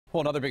Well,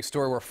 another big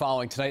story we're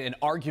following tonight, an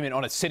argument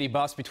on a city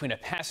bus between a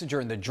passenger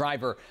and the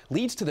driver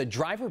leads to the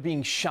driver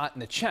being shot in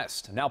the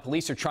chest. Now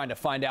police are trying to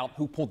find out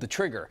who pulled the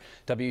trigger.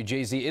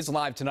 WJZ is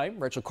live tonight.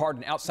 Rachel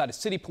Carden outside of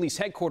City Police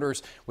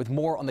headquarters with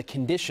more on the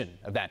condition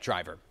of that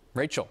driver.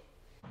 Rachel.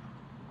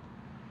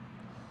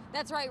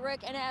 That's right,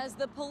 Rick. And as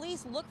the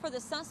police look for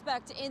the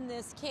suspect in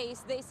this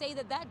case, they say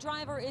that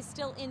driver is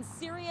still in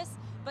serious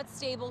but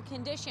stable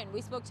condition.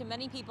 We spoke to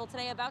many people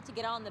today about to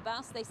get on the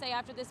bus. They say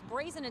after this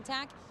brazen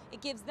attack, it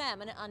gives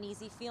them an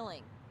uneasy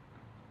feeling.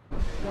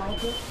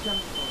 Welcome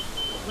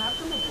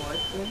aboard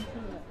MTA.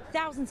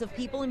 Thousands of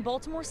people in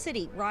Baltimore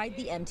City ride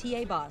the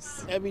MTA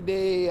bus. Every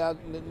day,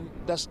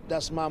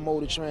 that's my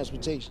mode of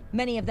transportation.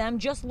 Many of them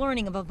just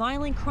learning of a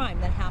violent crime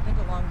that happened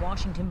along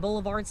Washington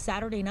Boulevard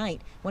Saturday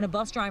night when a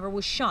bus driver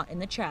was shot in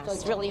the chest. So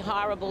it's really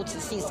horrible to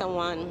see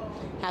someone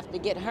have to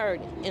get hurt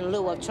in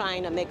lieu of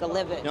trying to make a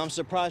living. You know, I'm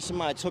surprised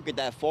somebody took it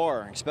that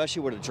far,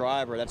 especially with a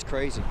driver. That's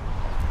crazy.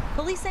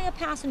 Police say a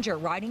passenger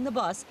riding the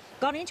bus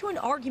got into an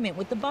argument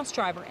with the bus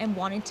driver and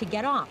wanted to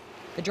get off.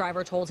 The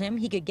driver told him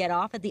he could get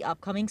off at the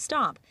upcoming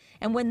stop.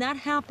 And when that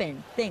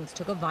happened, things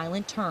took a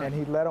violent turn. And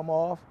he let him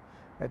off.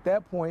 At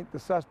that point, the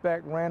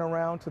suspect ran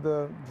around to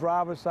the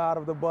driver's side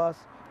of the bus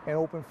and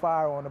opened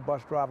fire on the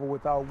bus driver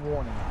without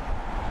warning.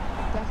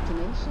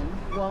 Destination,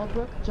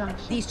 Walbrook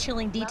Junction. These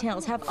chilling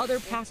details have other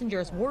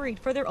passengers worried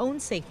for their own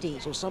safety.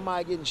 So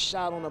somebody getting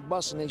shot on a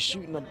bus and they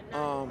shooting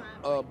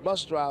a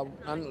bus driver,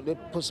 I know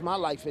that puts my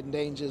life in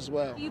danger as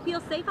well. Do you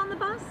feel safe on the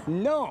bus?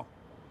 No.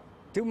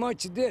 Too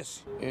much of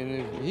this. And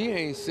if he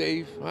ain't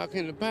safe, how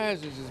can the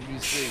passengers be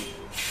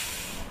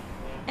safe?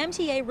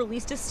 MTA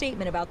released a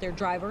statement about their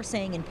driver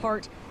saying in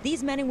part,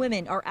 these men and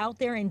women are out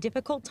there in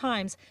difficult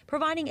times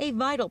providing a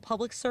vital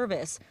public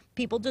service.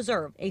 People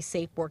deserve a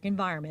safe work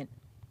environment.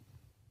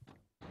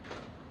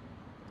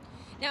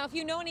 Now, if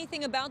you know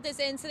anything about this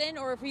incident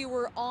or if you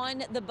were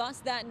on the bus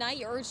that night,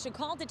 you're urged to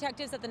call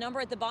detectives at the number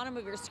at the bottom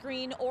of your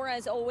screen, or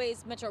as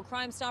always, Metro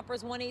Crime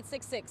Stoppers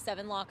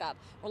 1-866-7-LOCK-UP.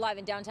 We're live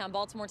in downtown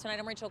Baltimore tonight.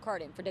 I'm Rachel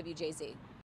Carden for WJZ.